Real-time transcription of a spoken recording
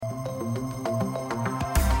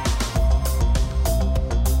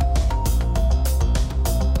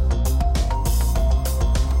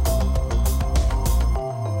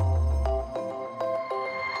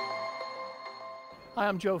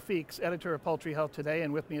I'm Joe Feeks, editor of Poultry Health Today,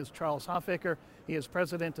 and with me is Charles Hoffaker. He is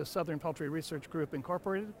president of Southern Poultry Research Group,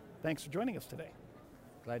 Incorporated. Thanks for joining us today.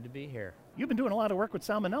 Glad to be here. You've been doing a lot of work with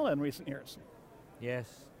Salmonella in recent years.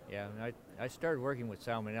 Yes, yeah. I started working with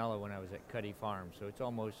Salmonella when I was at Cuddy Farm, so it's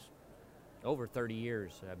almost over 30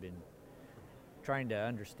 years I've been trying to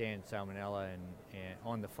understand Salmonella and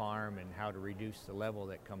on the farm and how to reduce the level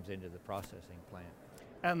that comes into the processing plant.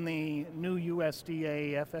 And the new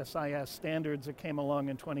USDA FSIS standards that came along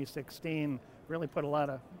in 2016 really put a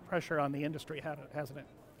lot of pressure on the industry, hasn't it?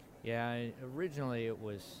 Yeah, originally it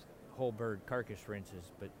was whole bird carcass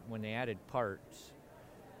rinses, but when they added parts,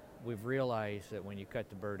 we've realized that when you cut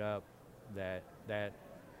the bird up, that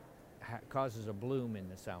causes a bloom in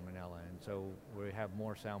the Salmonella, and so we have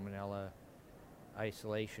more Salmonella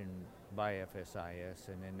isolation by FSIS,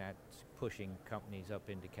 and then that's pushing companies up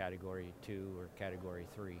into Category 2 or Category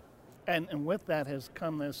 3. And with that has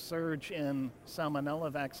come this surge in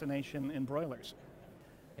Salmonella vaccination in broilers.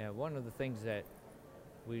 Yeah, one of the things that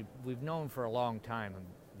we've known for a long time,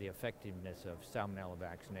 the effectiveness of Salmonella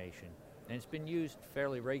vaccination, and it's been used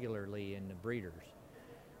fairly regularly in the breeders.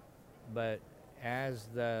 But as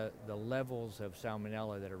the levels of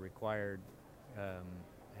Salmonella that are required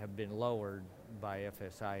have been lowered by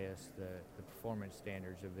FSIS, the performance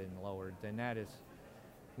standards have been lowered, then that has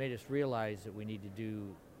made us realize that we need to do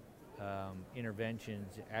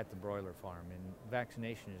interventions at the broiler farm, and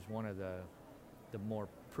vaccination is one of the more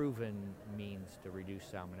proven means to reduce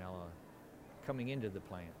Salmonella coming into the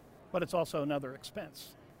plant. But it's also another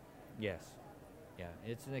expense. Yes, yeah,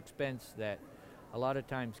 it's an expense that a lot of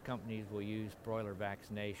times companies will use broiler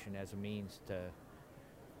vaccination as a means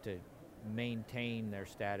to maintain their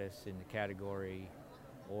status in the category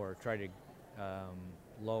or try to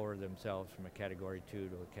lower themselves from a Category 2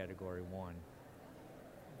 to a Category 1.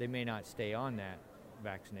 They may not stay on that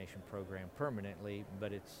vaccination program permanently,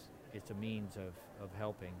 but it's a means of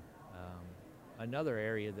helping. Another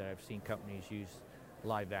area that I've seen companies use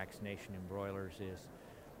live vaccination in broilers is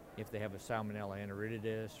if they have a Salmonella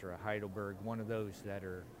enteritidis or a Heidelberg, one of those that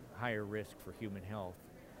are higher risk for human health.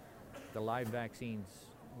 The live vaccines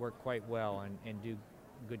work quite well and do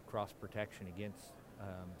good cross protection against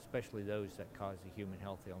especially those that cause a human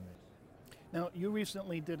health illness. Now, you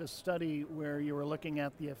recently did a study where you were looking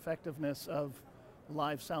at the effectiveness of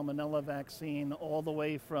live Salmonella vaccine all the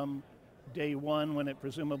way from day one when it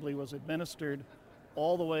presumably was administered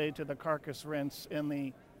all the way to the carcass rinse in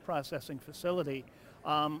the processing facility.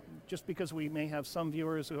 Just because we may have some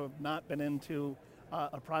viewers who have not been into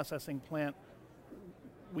a processing plant,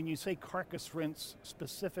 when you say carcass rinse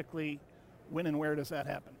specifically, when and where does that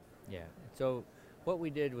happen? Yeah, so what we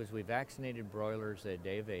did was we vaccinated broilers at a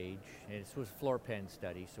day of age, and this was a floor pen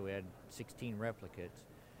study, so we had 16 replicates,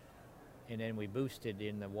 and then we boosted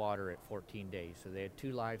in the water at 14 days. So they had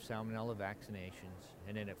 2 live Salmonella vaccinations,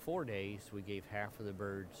 and then at 4 days we gave half of the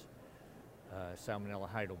birds Salmonella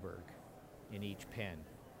Heidelberg in each pen,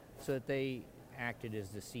 so that they acted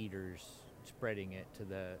as the seeders, spreading it to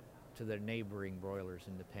the neighboring broilers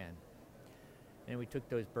in the pen. And we took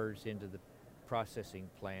those birds into the processing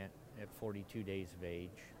plant at 42 days of age.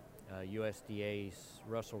 USDA's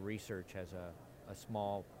Russell Research has a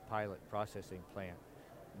small pilot processing plant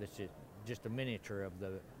that's just a miniature of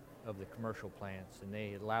the commercial plants, and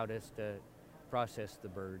they allowed us to process the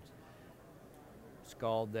birds,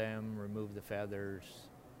 scald them, remove the feathers,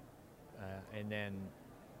 and then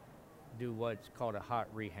do what's called a hot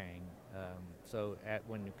rehang. So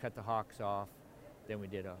when we cut the hocks off, then we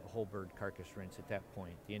did a whole bird carcass rinse at that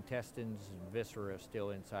point. The intestines and viscera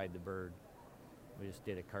still inside the bird. We just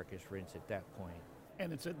did a carcass rinse at that point.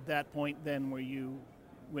 And it's at that point then where you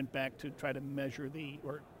went back to try to measure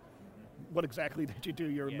or what exactly did you do?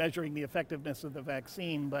 You're measuring the effectiveness of the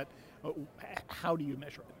vaccine, but how do you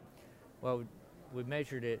measure it? Well, we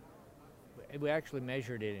measured it. We actually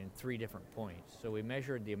measured it in 3 different points. So we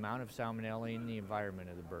measured the amount of Salmonella in the environment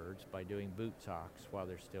of the birds by doing boot socks while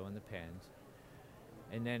they're still in the pens.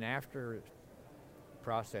 And then after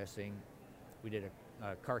processing, we did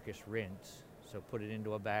a carcass rinse. So put it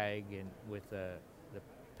into a bag and with the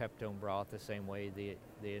peptone broth the same way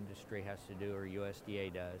the industry has to do, or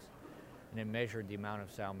USDA does. And then measured the amount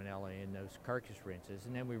of Salmonella in those carcass rinses.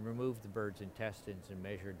 And then we removed the bird's intestines and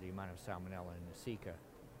measured the amount of Salmonella in the ceca.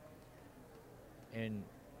 And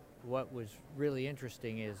what was really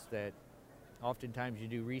interesting is that oftentimes you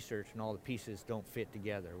do research and all the pieces don't fit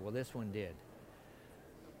together. Well, this one did.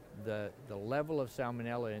 The level of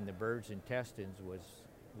Salmonella in the bird's intestines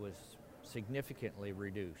was significantly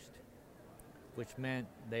reduced, which meant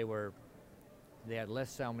they had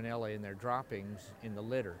less Salmonella in their droppings in the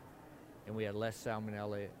litter. and we had less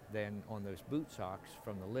salmonella than on those boot socks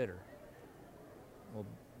from the litter. Well,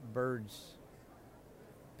 birds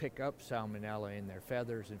pick up salmonella in their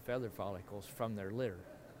feathers and feather follicles from their litter,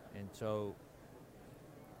 and so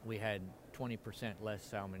we had 20% less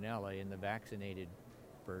salmonella in the vaccinated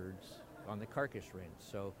birds on the carcass rinse.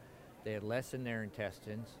 So they had less in their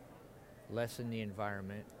intestines, less in the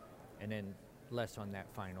environment, and then less on that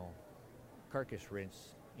final carcass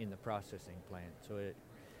rinse in the processing plant. So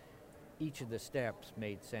each of the steps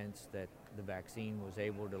made sense that the vaccine was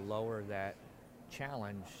able to lower that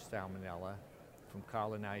challenge salmonella from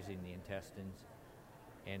colonizing the intestines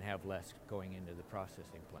and have less going into the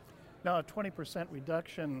processing plant. Now, a 20%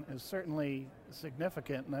 reduction is certainly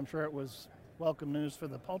significant, and I'm sure it was welcome news for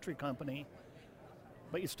the poultry company,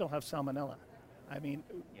 but you still have salmonella. I mean,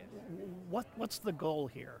 Yes. what's the goal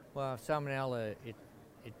here? Well, salmonella,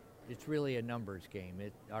 it's really a numbers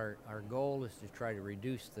game. Our goal is to try to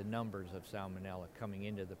reduce the numbers of salmonella coming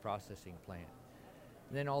into the processing plant.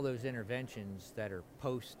 And then all those interventions that are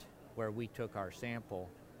post where we took our sample,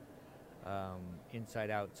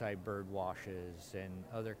 inside-outside bird washes and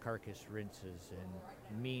other carcass rinses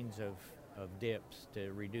and means of dips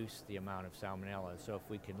to reduce the amount of salmonella. So if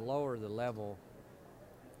we can lower the level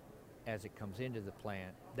as it comes into the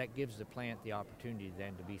plant, that gives the plant the opportunity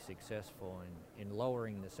then to be successful in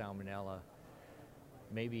lowering the salmonella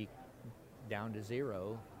maybe down to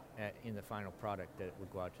zero in the final product that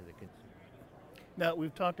would go out to the consumer. Now,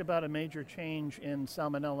 we've talked about a major change in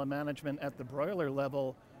salmonella management at the broiler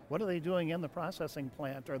level. What are they doing in the processing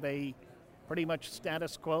plant? Are they pretty much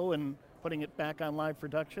status quo and putting it back on live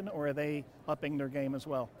production, or are they upping their game as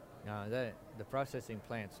well? The processing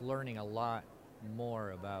plant's learning a lot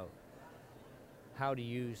more about how to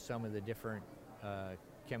use some of the different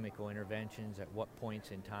chemical interventions, at what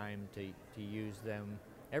points in time to use them.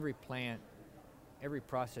 Every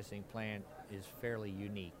processing plant is fairly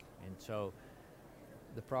unique, and so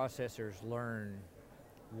the processors learn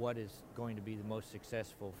what is going to be the most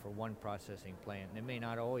successful for one processing plant, and it may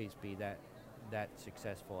not always be that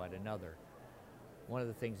successful at another. One of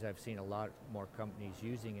the things I've seen a lot more companies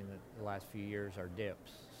using in the last few years are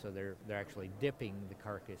dips. So they're actually dipping the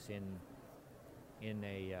carcass in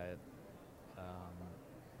a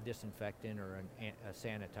disinfectant or a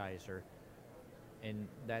sanitizer, and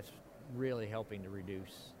that's really helping to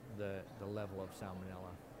reduce the level of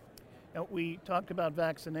salmonella. Now, we talked about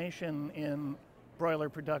vaccination in broiler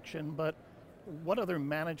production, but what other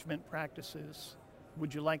management practices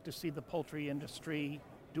would you like to see the poultry industry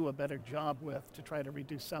do a better job with to try to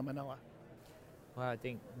reduce salmonella? Well, I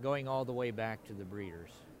think going all the way back to the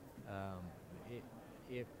breeders.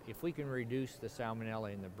 If we can reduce the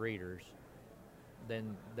salmonella in the breeders,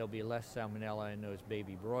 then there'll be less salmonella in those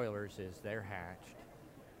baby broilers as they're hatched,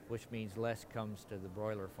 which means less comes to the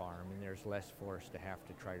broiler farm, and there's less for us to have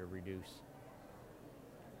to try to reduce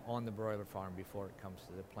on the broiler farm before it comes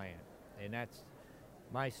to the plant. And that's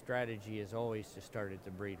my strategy, is always to start at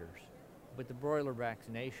the breeders. But the broiler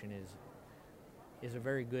vaccination is a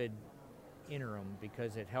very good interim,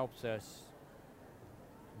 because it helps us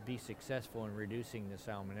be successful in reducing the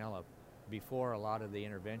salmonella before a lot of the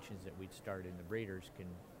interventions that we'd start in the breeders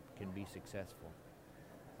can be successful.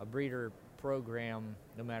 A breeder program,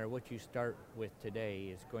 no matter what you start with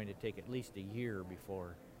today, is going to take at least a year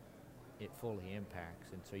before it fully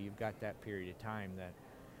impacts. And so you've got that period of time that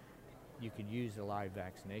you could use a live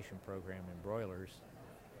vaccination program in broilers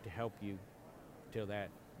to help you till that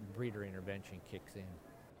breeder intervention kicks in.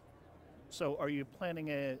 So are you planning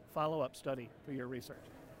a follow-up study for your research?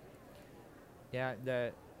 Yeah,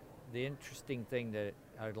 the interesting thing that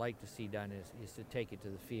I would like to see done is to take it to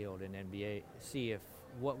the field and then see if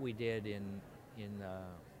what we did in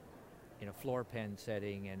a floor pen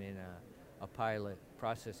setting and in a pilot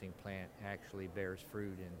processing plant actually bears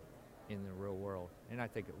fruit in the real world, and I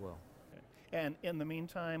think it will. And in the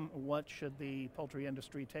meantime, what should the poultry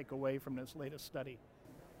industry take away from this latest study?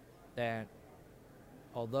 That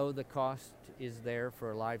although the cost is there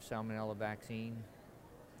for a live salmonella vaccine,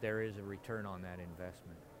 there is a return on that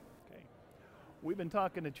investment. Okay. We've been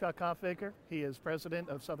talking to Chuck Hoffaker. He is president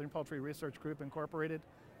of Southern Poultry Research Group Incorporated.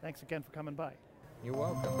 Thanks again for coming by. You're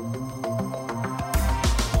welcome.